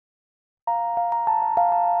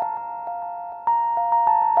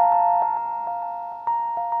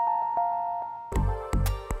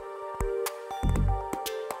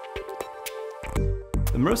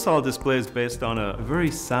The mirasol display is based on a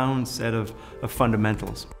very sound set of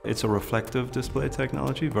fundamentals. It's a reflective display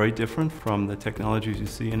technology, very different from the technologies you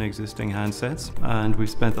see in existing handsets. And we've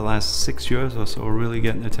spent the last 6 years or so really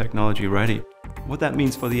getting the technology ready. What that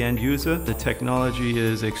means for the end user, the technology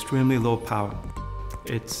is extremely low power.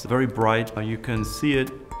 It's very bright. You can see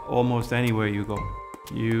it almost anywhere you go.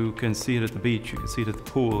 You can see it at the beach, you can see it at the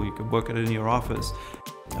pool, you can work it in your office.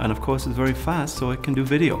 And of course it's very fast, so it can do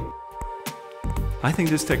video. I think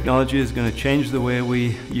this technology is going to change the way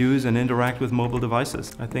we use and interact with mobile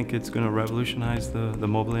devices. I think it's going to revolutionize the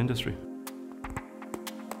mobile industry.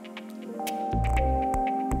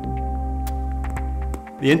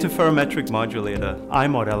 The interferometric modulator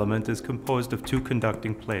iMod element is composed of 2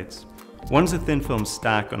 conducting plates. One's a thin film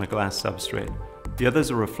stack on a glass substrate. The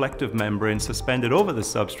other's a reflective membrane suspended over the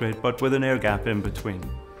substrate but with an air gap in between.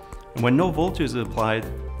 And when no voltage is applied,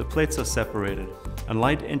 the plates are separated, and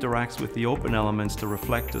light interacts with the open elements to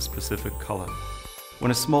reflect a specific color.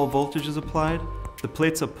 When a small voltage is applied, the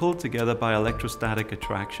plates are pulled together by electrostatic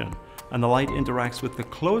attraction, and the light interacts with the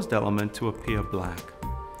closed element to appear black.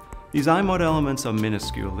 These iMod elements are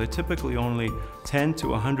minuscule. They're typically only 10 to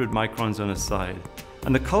 100 microns on a side,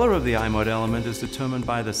 and the color of the iMod element is determined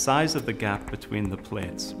by the size of the gap between the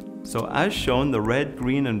plates. So as shown, the red,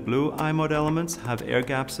 green, and blue iMod elements have air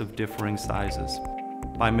gaps of differing sizes.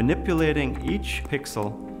 By manipulating each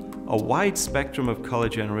pixel, a wide spectrum of color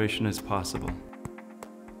generation is possible.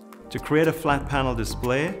 To create a flat panel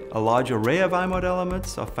display, a large array of iMod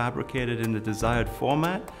elements are fabricated in the desired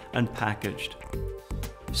format and packaged.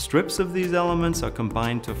 Strips of these elements are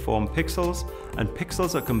combined to form pixels, and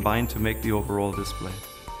pixels are combined to make the overall display.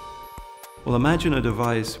 Well, imagine a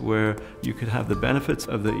device where you could have the benefits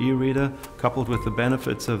of the e-reader coupled with the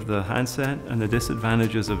benefits of the handset and the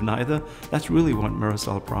disadvantages of neither. That's really what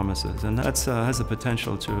mirasol promises, and that has the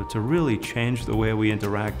potential to really change the way we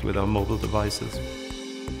interact with our mobile devices.